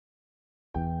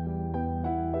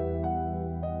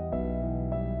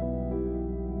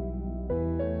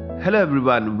Hello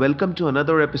everyone, welcome to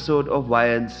another episode of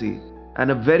YNC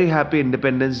and a very happy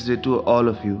Independence Day to all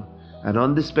of you. And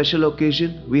on this special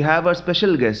occasion, we have our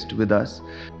special guest with us.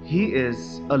 He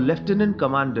is a Lieutenant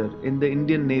Commander in the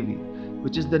Indian Navy,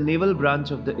 which is the naval branch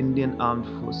of the Indian Armed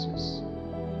Forces.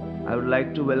 I would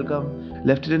like to welcome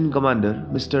Lieutenant Commander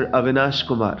Mr. Avinash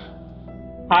Kumar.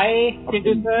 Hi,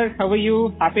 Chintu sir. How are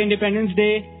you? Happy Independence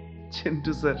Day.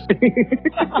 Chintu sir.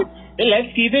 Hey,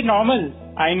 let's keep it normal.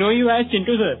 I know you as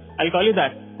Chintu sir. I'll call you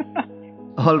that.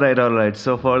 Alright.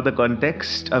 So, for the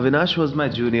context, Avinash was my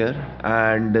junior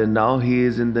and now he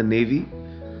is in the Navy.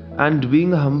 And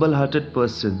being a humble hearted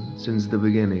person since the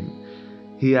beginning,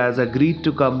 he has agreed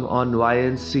to come on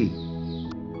YNC.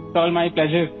 It's all my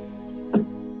pleasure.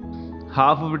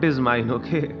 Half of it is mine,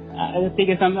 okay?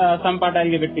 Okay, some part I'll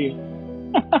give it to you.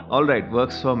 Alright,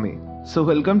 works for me. So,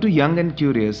 welcome to Young and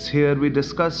Curious. Here we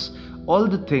discuss all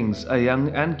the things a young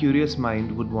and curious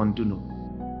mind would want to know.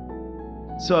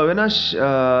 So, Avinash,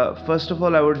 first of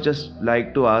all, I would just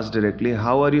like to ask directly,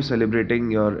 how are you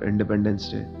celebrating your Independence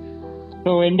Day?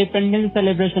 So, Independence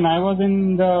celebration. I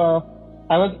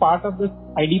was part of this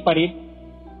ID parade,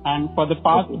 and for the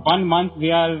past 1 month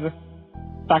we are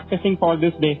practicing for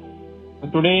this day. So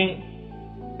today,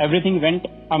 everything went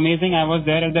amazing. I was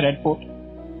there at the Red Fort,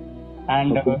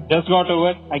 and just got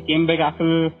over. I came back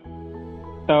after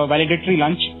the valedictory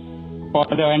lunch for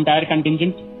the entire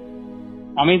contingent.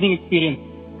 Amazing experience.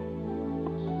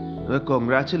 Well,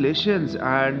 congratulations,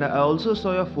 and I also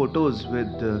saw your photos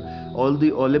with all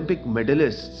the Olympic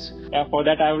medalists. Yeah, for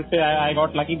that I would say I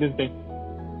got lucky this day.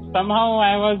 Somehow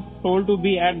I was told to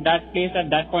be at that place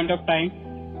at that point of time,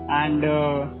 and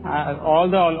all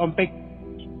the Olympic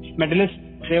medalists,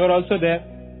 they were also there.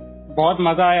 बहुत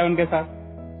मजा आया उनके साथ.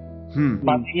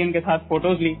 बातें की उनके साथ,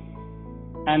 photos Lee,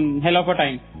 and hell of a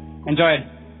time. Enjoyed.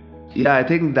 Yeah, I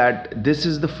think that this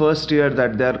is the first year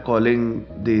that they are calling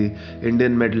the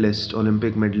Indian medalists,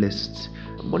 Olympic medalists.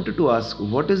 I wanted to ask,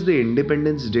 what is the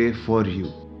Independence Day for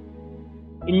you?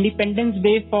 Independence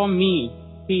Day for me.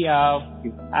 See,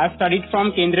 I've studied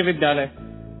from Kendriya Vidyalaya,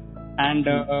 and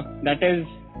that is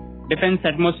defense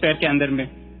atmosphere के अंदर में.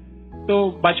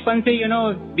 So बचपन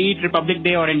से, be it Republic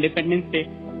Day or Independence Day,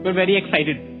 we're very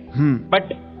excited.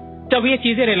 But तब ये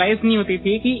चीजें realize नहीं होती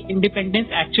थी कि independence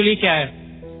actually क्या है.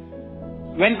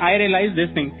 When I realized this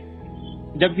thing,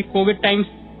 जब भी COVID times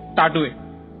start हुए,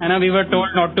 and we were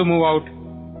told not to move out,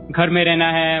 घर में रहना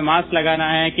है, मास्क लगाना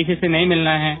है, किसी से नहीं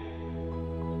मिलना है.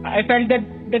 I felt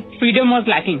that freedom was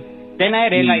lacking. Then I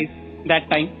realized that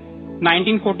time,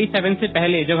 1947 से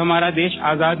पहले जब हमारा देश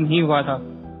आजाद नहीं हुआ था,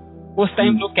 उस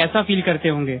टाइम लोग कैसा फील करते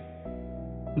होंगे,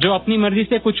 जो अपनी मर्जी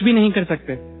से कुछ भी नहीं कर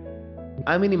सकते.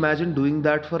 I mean, imagine doing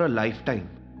that for a lifetime.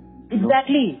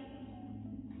 Exactly.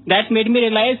 That made me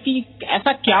realize कि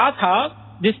ऐसा क्या था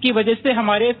जिसकी वजह से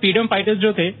हमारे freedom fighters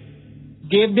जो थे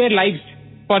gave their lives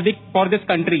for this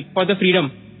country, for the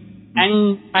freedom.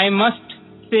 And I must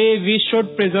say we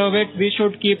should preserve it, we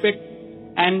should keep it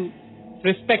and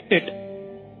respect it.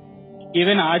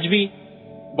 Even आज भी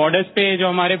borders पे जो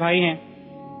हमारे भाई हैं,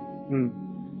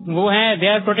 वो हैं, they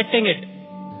are protecting it.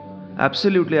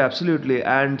 Absolutely,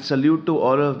 and salute to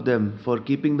all of them for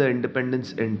keeping the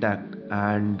independence intact,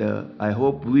 and I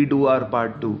hope we do our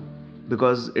part too,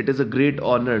 because it is a great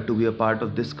honor to be a part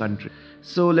of this country.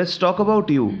 So let's talk about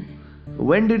you.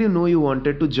 When did you know you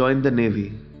wanted to join the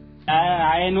Navy?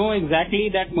 I know exactly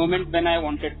that moment when I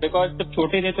wanted, because जब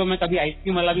छोटे थे तो मैं कभी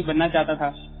ice cream वाला भी बनना चाहता था,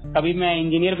 कभी मैं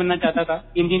इंजीनियर बनना चाहता था.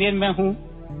 इंजीनियर मैं हूँ,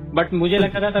 बट मुझे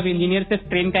लगता था तब इंजीनियर सिर्फ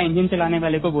ट्रेन का इंजन चलाने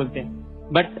वाले को बोलते हैं.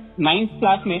 बट 9th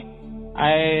क्लास में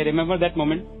I remember that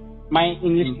moment. My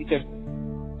English teacher,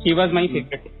 she was my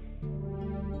favorite,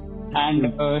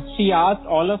 and she asked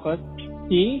all of us,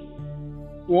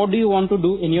 what do you want to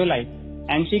do in your life?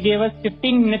 And she gave us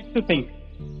 15 minutes to think.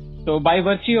 So by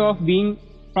virtue of being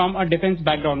from a defense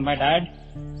background, my dad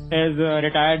is a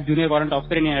retired junior warrant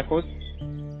officer in Air Force.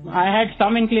 I had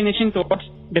some inclination towards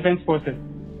defense forces.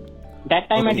 That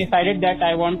time I decided that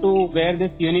I want to wear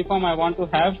this uniform. I want to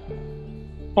have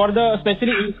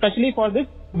especially for this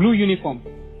blue uniform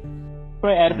for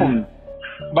Air Force.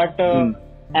 But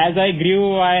as I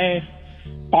grew, I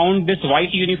found this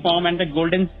white uniform and the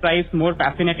golden stripes more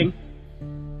fascinating,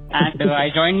 and I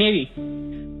joined Navy.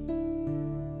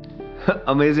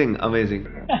 Amazing.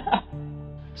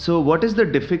 So what is the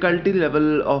difficulty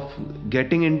level of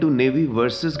getting into Navy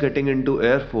versus getting into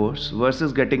Air Force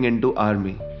versus getting into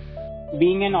Army?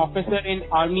 Being an officer in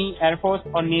Army, Air Force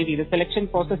or Navy, the selection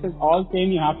process is all same.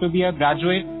 You have to be a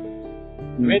graduate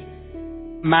with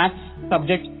maths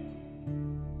subject.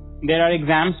 There are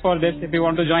exams for this. If you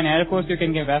want to join Air Force, you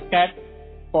can give FCAT.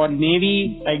 For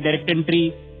Navy, like direct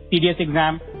entry, CDS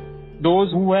exam.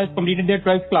 those who have completed their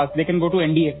 12th class, they can go to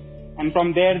NDA, and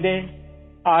from there they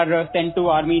are sent to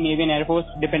Army, Navy and Air Force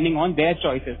depending on their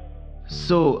choices.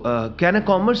 So, can a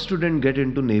commerce student get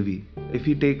into Navy if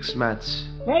he takes maths?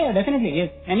 Yeah, definitely, yes.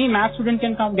 Any math student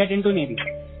can get into Navy.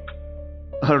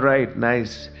 Alright,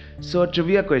 nice. So, a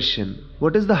trivia question.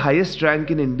 What is the highest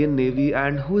rank in Indian Navy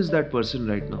and who is that person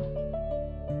right now?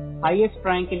 Highest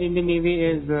rank in Indian Navy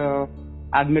is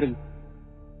Admiral,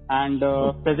 and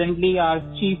presently our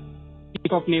Chief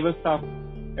of Naval Staff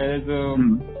is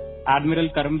Admiral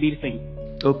Karamveer Singh.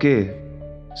 Okay.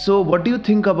 So, what do you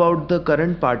think about the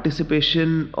current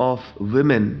participation of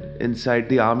women inside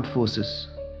the armed forces?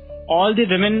 All the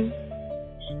women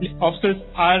officers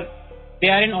are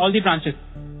in all the branches.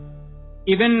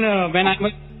 Even when I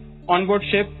was on board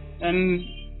ship, and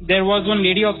there was one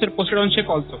lady officer posted on ship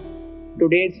also.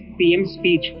 Today's PM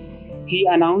speech, he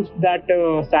announced that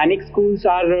Sainik schools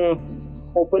are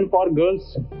open for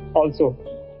girls also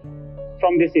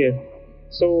from this year.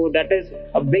 So that is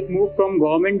a big move from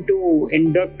government to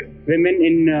induct women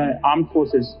in armed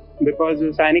forces, because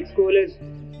Sainik school is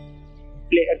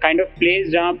a kind of place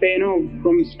जहाँ पे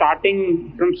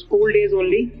from school days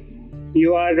only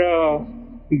you are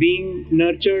being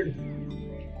nurtured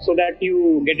so that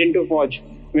you get into Fauj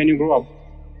when you grow up.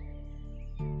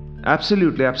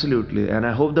 Absolutely, absolutely. And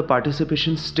I hope the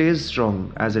participation stays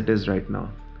strong as it is right now.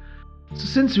 So,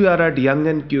 since we are at Young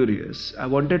and Curious, I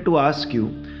wanted to ask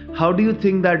you, how do you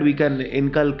think that we can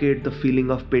inculcate the feeling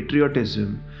of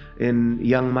patriotism in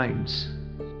young minds?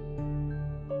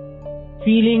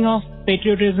 Feeling of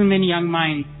patriotism in young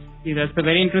minds? That's a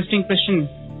very interesting question.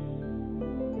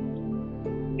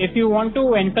 If you want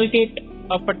to inculcate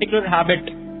a particular habit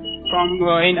from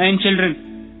in children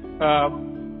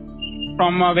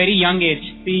from a very young age,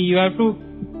 see, you have to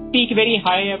speak very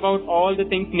high about all the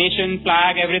things, nation,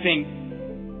 flag, everything.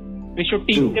 We should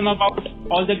teach them about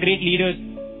all the great leaders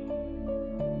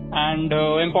and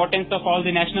importance of all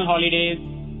the national holidays,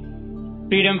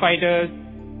 freedom fighters.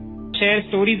 Share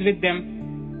stories with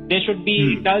them. They should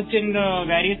be indulged in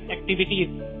various activities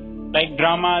like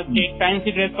dramas, take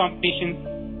fancy dress competitions.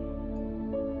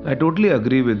 I totally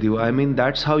agree with you. I mean,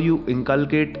 that's how you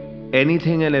inculcate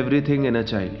anything and everything in a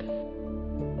child.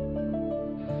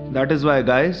 That is why,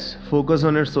 guys, focus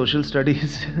on your social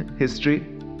studies, history,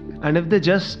 and if they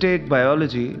just take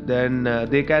biology, then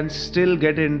they can still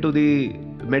get into the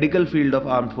medical field of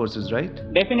armed forces, right?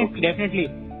 Definitely.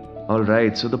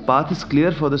 Alright, so the path is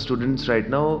clear for the students right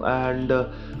now, and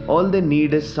all they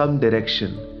need is some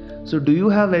direction. So, do you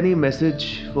have any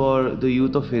message for the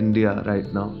youth of India right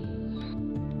now?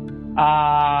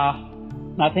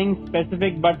 Nothing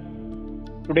specific, but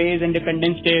today is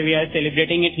Independence Day. We are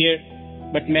celebrating it here,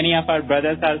 but many of our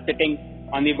brothers are sitting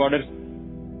on the borders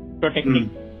protecting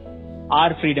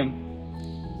our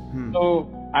freedom. So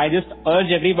I just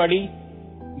urge everybody,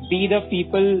 be the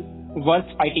people worth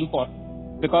fighting for,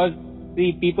 because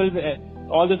the people,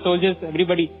 all the soldiers,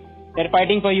 everybody, they're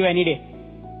fighting for you any day,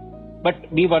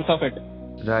 but be worth of it.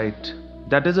 Right.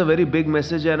 That is a very big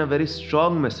message and a very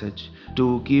strong message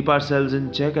to keep ourselves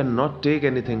in check and not take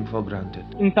anything for granted.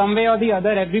 In some way or the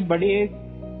other, everybody is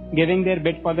giving their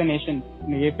bit for the nation.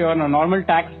 If you are a normal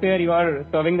taxpayer, you are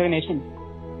serving the nation.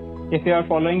 If you are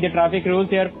following the traffic rules,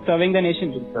 you are serving the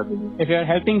nation. If you are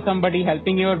helping somebody,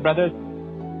 helping your brothers,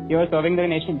 you are serving the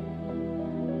nation.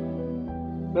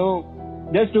 So,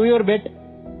 just do your bit.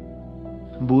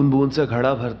 बूंद बूंद से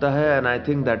घड़ा भरता है, and I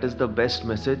think that is the best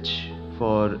message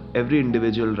for every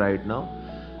individual right now.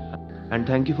 And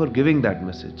thank you for giving that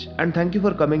message. And thank you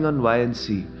for coming on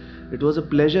YNC. It was a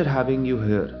pleasure having you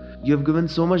here. You have given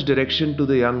so much direction to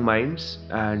the young minds,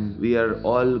 and we are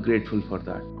all grateful for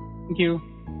that. Thank you.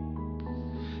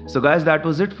 So guys, that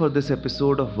was it for this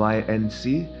episode of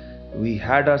YNC. We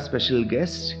had our special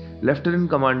guest, Lieutenant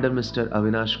Commander Mr.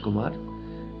 Avinash Kumar,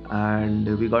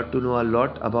 and we got to know a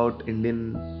lot about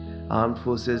Indian Armed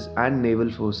Forces and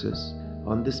Naval Forces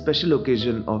on this special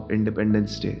occasion of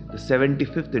Independence Day, the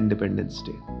 75th Independence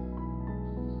Day.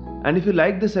 And if you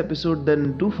like this episode,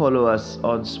 then do follow us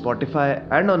on Spotify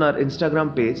and on our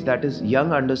Instagram page, that is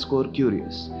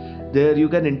young_curious. There you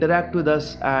can interact with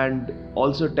us and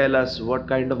also tell us what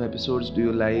kind of episodes do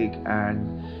you like,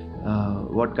 and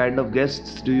what kind of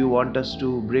guests do you want us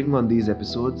to bring on these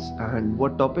episodes, and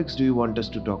what topics do you want us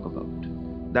to talk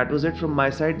about. That was it from my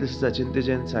side. This is Achintya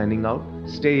Jain signing out.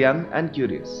 Stay young and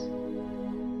curious.